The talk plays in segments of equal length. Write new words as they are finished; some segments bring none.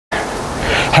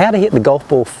How to hit the golf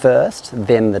ball first,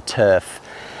 then the turf.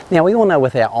 Now we all know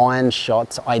with our iron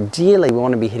shots, ideally we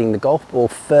want to be hitting the golf ball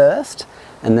first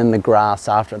and then the grass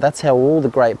after it. That's how all the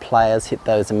great players hit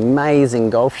those amazing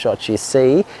golf shots you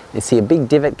see. You see a big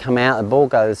divot come out, the ball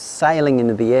goes sailing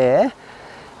into the air,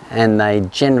 and they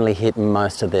generally hit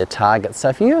most of their targets. So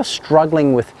if you're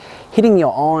struggling with hitting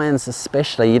your irons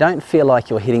especially, you don't feel like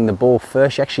you're hitting the ball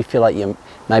first, you actually feel like you're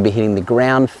maybe hitting the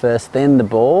ground first, then the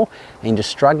ball, and you're just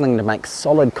struggling to make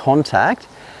solid contact,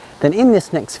 then in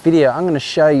this next video I'm going to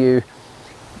show you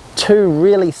two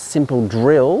really simple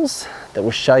drills that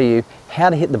will show you how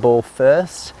to hit the ball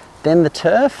first, then the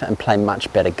turf, and play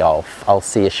much better golf. I'll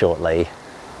see you shortly.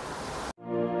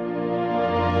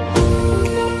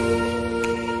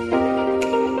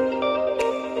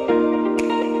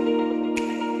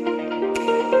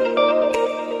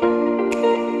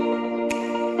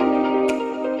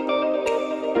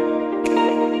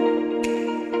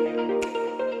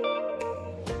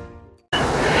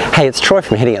 Hey, it's Troy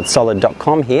from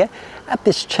hittingitsolid.com here. At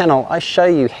this channel I show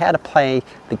you how to play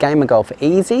the game of golf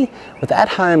easy with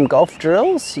at-home golf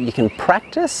drills you can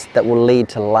practice that will lead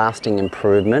to lasting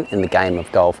improvement in the game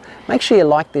of golf. Make sure you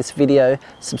like this video,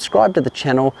 subscribe to the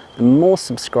channel. The more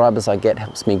subscribers I get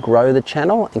helps me grow the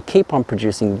channel and keep on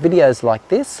producing videos like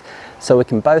this so we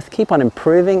can both keep on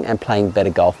improving and playing better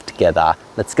golf together.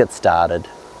 Let's get started.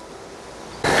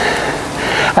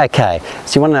 Okay,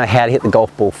 so you want to know how to hit the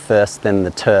golf ball first, then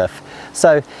the turf.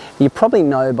 So you probably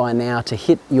know by now to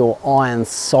hit your irons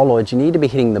solid, you need to be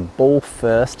hitting the ball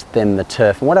first, then the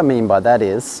turf. And what I mean by that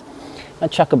is, I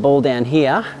chuck a ball down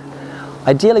here.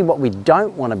 Ideally what we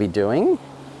don't want to be doing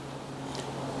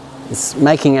is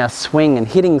making our swing and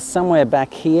hitting somewhere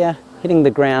back here, hitting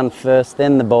the ground first,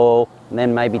 then the ball, and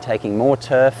then maybe taking more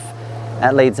turf.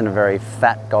 That leads in a very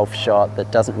fat golf shot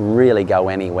that doesn't really go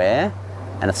anywhere.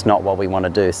 And it's not what we want to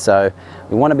do. So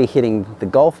we want to be hitting the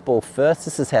golf ball first.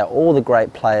 This is how all the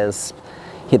great players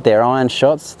hit their iron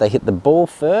shots. They hit the ball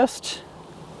first,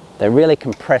 they really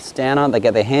compress down on it, they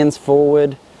get their hands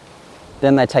forward,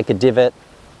 then they take a divot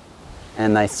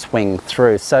and they swing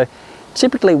through. So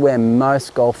typically where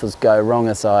most golfers go wrong,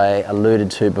 as I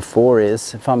alluded to before,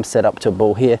 is if I'm set up to a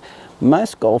ball here,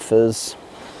 most golfers,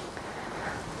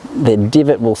 their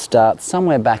divot will start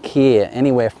somewhere back here,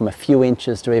 anywhere from a few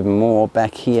inches to even more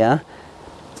back here,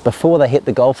 before they hit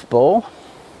the golf ball.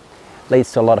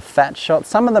 Leads to a lot of fat shots.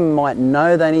 Some of them might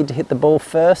know they need to hit the ball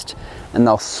first and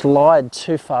they'll slide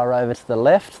too far over to the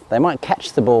left. They might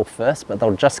catch the ball first, but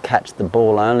they'll just catch the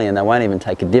ball only and they won't even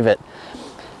take a divot.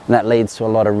 And that leads to a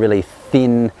lot of really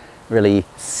thin, really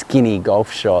skinny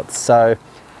golf shots. So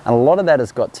a lot of that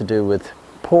has got to do with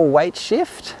poor weight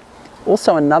shift.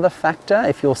 Also another factor,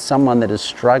 if you're someone that is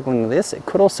struggling with this, it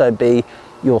could also be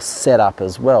your setup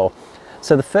as well.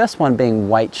 So the first one being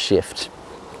weight shift.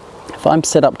 If I'm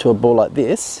set up to a ball like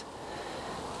this,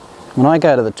 when I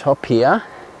go to the top here,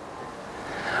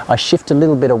 I shift a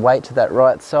little bit of weight to that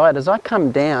right side. As I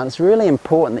come down, it's really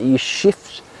important that you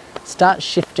start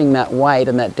shifting that weight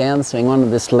and that downswing onto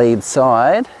this lead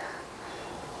side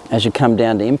as you come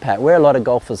down to impact. Where a lot of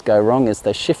golfers go wrong is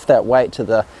they shift that weight to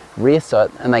the rear side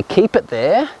and they keep it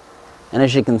there, and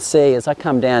as you can see, as I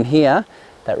come down here,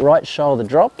 that right shoulder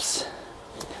drops,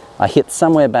 I hit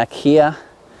somewhere back here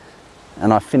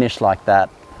and I finish like that.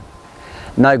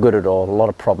 No good at all. A lot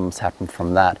of problems happen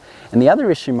from that. And the other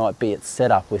issue might be it's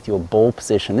set up with your ball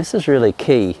position. This is really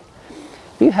key.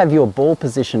 If you have your ball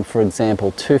position, for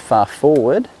example, too far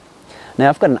forward, now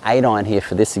I've got an 8-iron here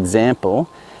for this example.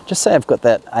 Just say I've got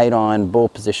that 8-iron ball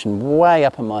position way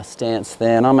up in my stance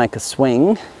there and I make a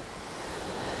swing.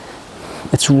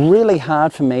 It's really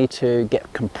hard for me to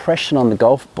get compression on the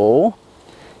golf ball,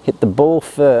 hit the ball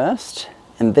first,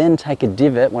 and then take a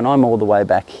divot when I'm all the way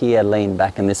back here, lean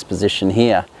back in this position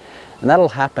here. And that'll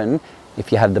happen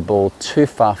if you have the ball too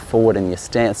far forward in your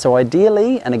stance. So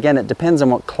ideally, and again it depends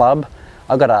on what club,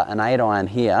 I've got an 8-iron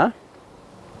here.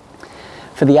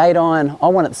 For the 8-iron, I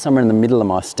want it somewhere in the middle of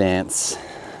my stance.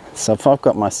 So if I've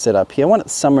got my setup here, I want it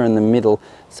somewhere in the middle,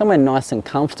 somewhere nice and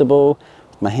comfortable,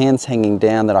 with my hands hanging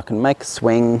down, that I can make a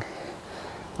swing,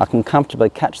 I can comfortably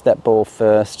catch that ball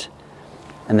first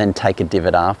and then take a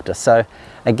divot after. So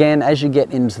again, as you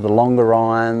get into the longer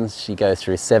irons, you go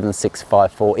through 7, 6,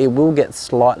 5, 4, it will get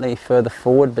slightly further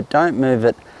forward, but don't move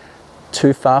it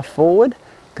too far forward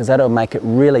because that'll make it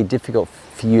really difficult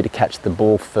for you to catch the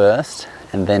ball first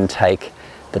and then take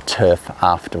the turf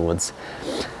afterwards.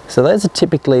 So those are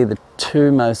typically the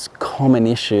two most common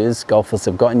issues golfers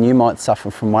have got, and you might suffer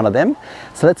from one of them.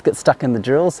 So let's get stuck in the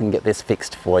drills and get this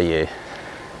fixed for you.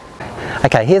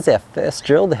 Okay, here's our first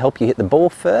drill to help you hit the ball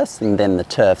first and then the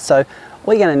turf. So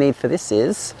all you're going to need for this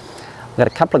is I've got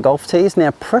a couple of golf tees.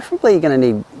 Now preferably you're going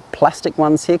to need plastic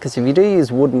ones here, because if you do use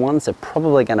wooden ones they're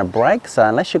probably going to break, so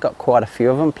unless you've got quite a few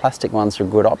of them, plastic ones are a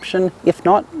good option. If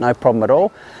not, no problem at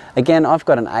all. Again, I've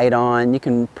got an 8 iron. You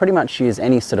can pretty much use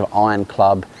any sort of iron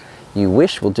club you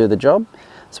wish will do the job.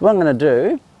 So what I'm going to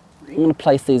do, I'm going to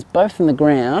place these both in the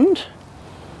ground.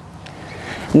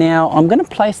 Now I'm going to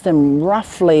place them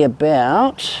roughly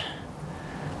about,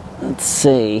 let's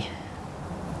see,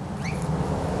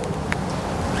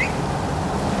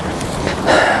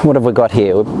 what have we got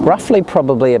here? Roughly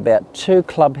probably about 2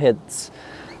 club heads,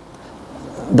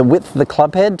 the width of the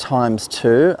club head times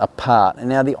 2 apart. And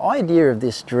now the idea of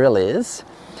this drill is,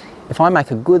 if I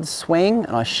make a good swing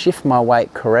and I shift my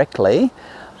weight correctly,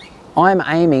 I'm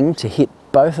aiming to hit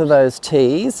both of those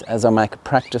tees as I make a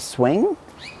practice swing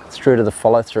through to the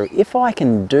follow through. If I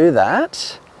can do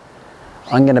that,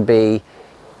 I'm going to be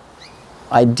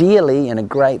ideally in a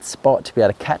great spot to be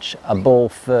able to catch a ball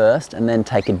first and then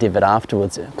take a divot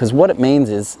afterwards. Because what it means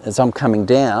is, as I'm coming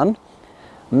down,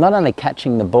 I'm not only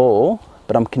catching the ball,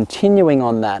 but I'm continuing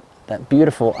on that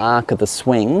beautiful arc of the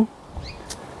swing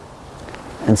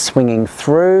and swinging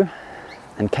through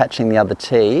and catching the other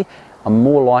tee. I'm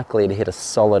more likely to hit a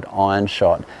solid iron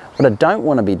shot. What I don't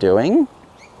want to be doing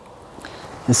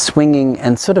is swinging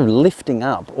and sort of lifting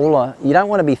up. You don't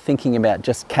want to be thinking about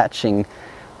just catching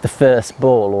the first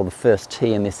ball or the first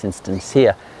tee in this instance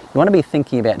here. You want to be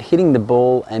thinking about hitting the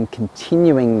ball and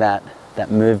continuing that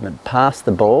movement past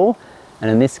the ball,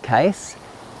 and in this case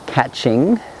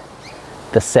catching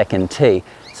the second tee.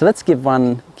 So let's give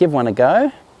one a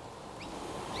go.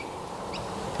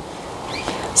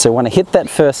 So I want to hit that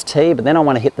first tee, but then I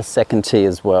want to hit the second tee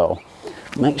as well.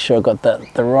 Make sure I've got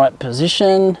the right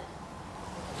position.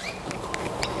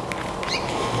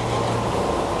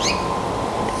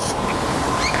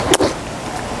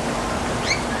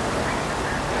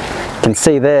 You can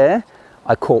see there,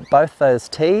 I caught both those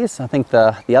tees. I think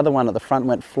the other one at the front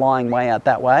went flying way out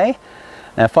that way.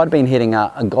 Now if I'd been hitting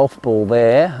a golf ball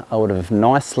there, I would have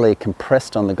nicely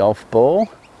compressed on the golf ball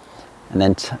and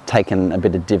then taken a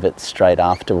bit of divot straight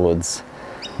afterwards.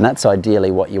 And that's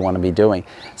ideally what you want to be doing.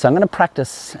 So I'm going to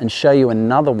practice and show you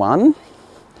another one.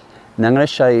 And I'm going to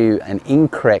show you an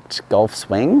incorrect golf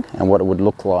swing and what it would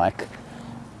look like.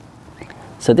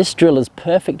 So this drill is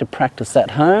perfect to practice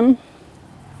at home.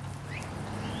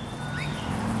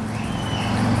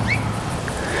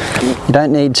 You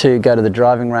don't need to go to the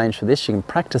driving range for this. You can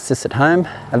practice this at home.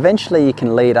 Eventually you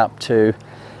can lead up to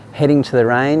heading to the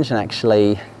range and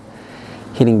actually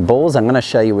hitting balls. I'm going to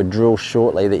show you a drill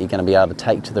shortly that you're going to be able to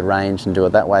take to the range and do it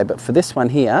that way. But for this one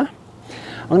here,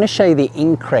 I'm going to show you the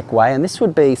incorrect way, and this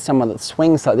would be someone that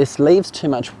swings like this, leaves too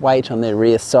much weight on their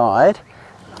rear side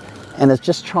and is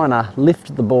just trying to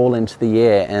lift the ball into the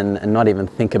air and not even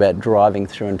think about driving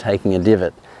through and taking a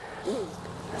divot.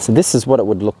 So this is what it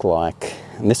would look like,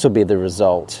 and this will be the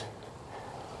result.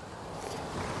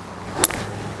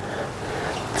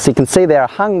 So you can see there I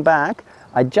hung back.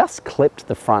 I just clipped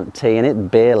the front tee and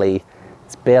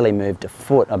it's barely moved a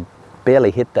foot. I barely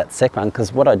hit that second one,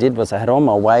 because what I did was I had all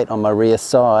my weight on my rear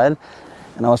side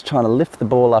and I was trying to lift the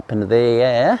ball up into the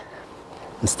air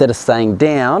instead of staying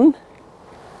down,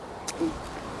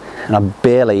 and I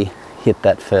barely hit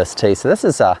that first tee. So this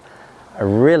is a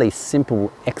really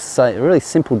simple exercise, a really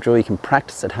simple drill you can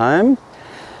practice at home.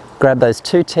 Grab those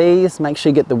 2 tees, make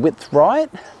sure you get the width right,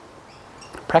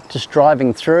 practice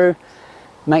driving through.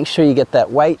 Make sure you get that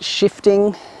weight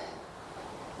shifting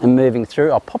and moving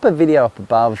through. I'll pop a video up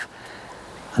above,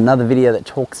 another video that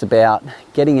talks about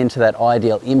getting into that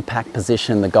ideal impact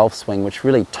position in the golf swing, which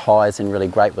really ties in really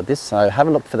great with this. So have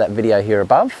a look for that video here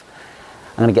above.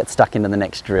 I'm going to get stuck into the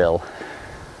next drill.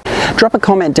 Drop a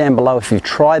comment down below if you've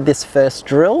tried this first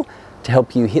drill to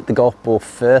help you hit the golf ball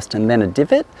first and then a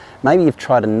divot. Maybe you've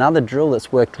tried another drill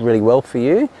that's worked really well for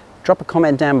you. Drop a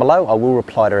comment down below. I will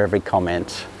reply to every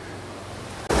comment.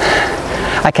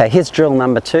 Okay, here's drill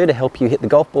number 2 to help you hit the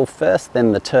golf ball first,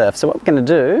 then the turf. So what we're going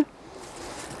to do,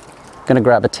 I'm going to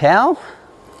grab a towel.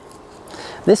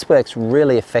 This works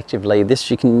really effectively.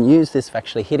 You can use this for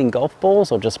actually hitting golf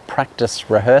balls or just practice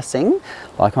rehearsing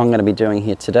like I'm going to be doing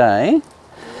here today.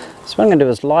 So what I'm going to do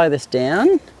is lie this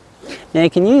down. Now you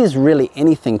can use really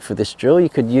anything for this drill. You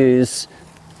could use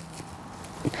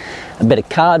a bit of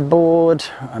cardboard,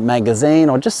 a magazine,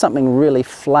 or just something really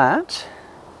flat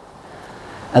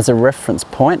as a reference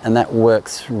point, and that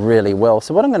works really well.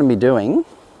 So what I'm going to be doing,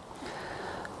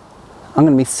 I'm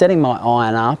going to be setting my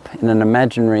iron up in an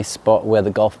imaginary spot where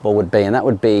the golf ball would be, and that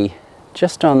would be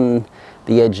just on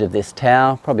the edge of this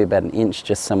towel, probably about an inch,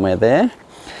 just somewhere there.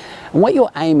 And what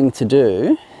you're aiming to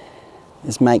do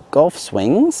is make golf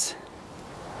swings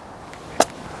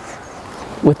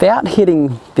Without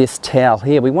hitting this towel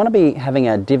here, we want to be having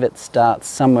our divot start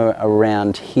somewhere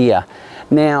around here.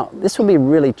 Now, this will be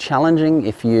really challenging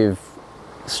if you've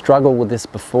struggled with this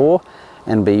before,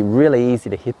 and be really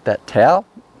easy to hit that towel.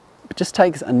 It just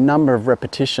takes a number of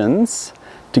repetitions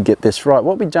to get this right.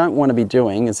 What we don't want to be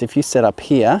doing is, if you set up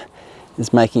here,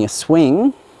 is making a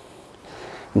swing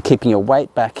and keeping your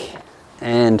weight back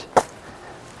and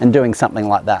doing something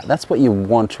like that. That's what you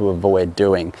want to avoid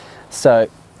doing. So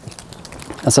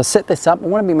as I set this up, I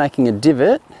want to be making a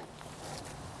divot.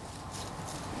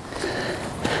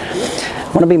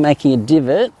 I want to be making a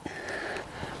divot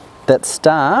that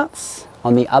starts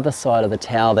on the other side of the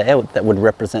towel there, that would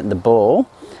represent the ball.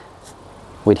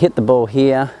 We'd hit the ball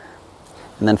here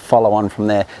and then follow on from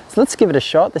there. So let's give it a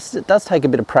shot. This does take a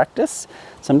bit of practice.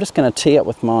 So I'm just going to set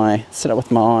up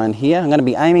with my iron here. I'm going to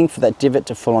be aiming for that divot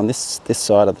to fall on this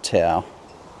side of the towel.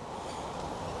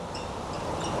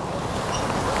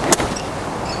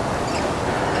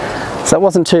 So that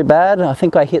wasn't too bad. I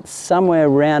think I hit somewhere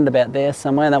around about there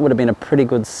somewhere. That would have been a pretty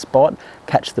good spot.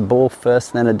 Catch the ball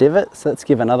first, then a divot. So let's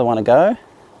give another one a go.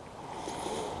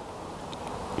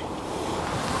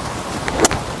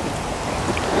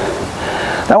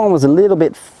 That one was a little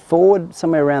bit forward,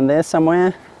 somewhere around there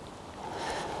somewhere.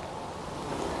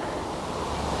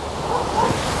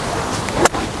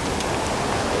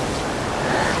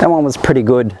 That one was pretty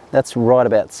good. That's right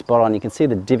about spot on. You can see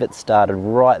the divot started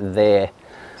right there.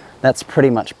 That's pretty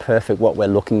much perfect, what we're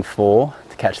looking for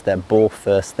to catch that ball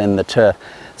first, then the turf.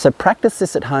 So practice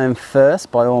this at home first,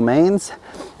 by all means.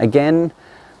 Again,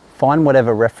 find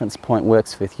whatever reference point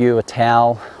works with you. A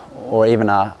towel or even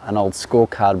an old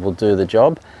scorecard will do the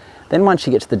job. Then once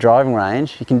you get to the driving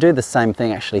range, you can do the same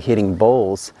thing, actually hitting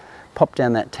balls. Pop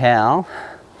down that towel,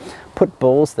 put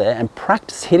balls there, and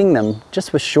practice hitting them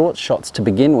just with short shots to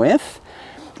begin with,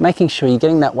 making sure you're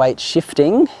getting that weight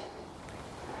shifting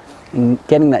and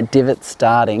getting that divot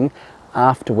starting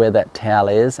after where that towel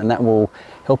is, and that will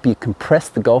help you compress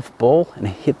the golf ball and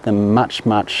hit them much,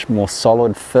 much more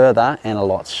solid, further, and a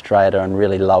lot straighter, and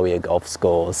really lower your golf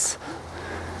scores.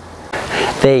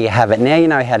 There you have it. Now you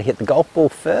know how to hit the golf ball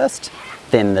first,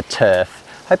 then the turf.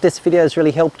 Hope this video has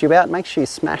really helped you out. Make sure you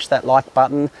smash that like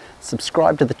button,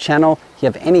 subscribe to the channel. If you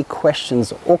have any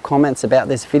questions or comments about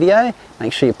this video,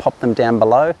 make sure you pop them down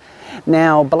below.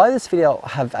 Now, below this video I'll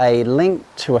have a link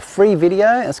to a free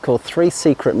video. It's called 3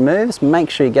 Secret Moves. Make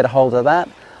sure you get a hold of that.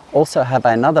 Also have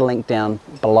another link down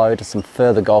below to some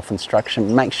further golf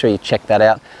instruction. Make sure you check that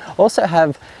out. Also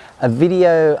have a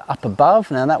video up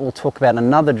above. Now that will talk about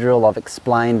another drill I've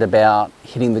explained about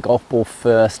hitting the golf ball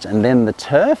first and then the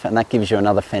turf, and that gives you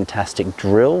another fantastic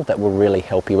drill that will really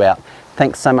help you out.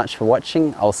 Thanks so much for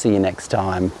watching. I'll see you next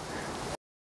time.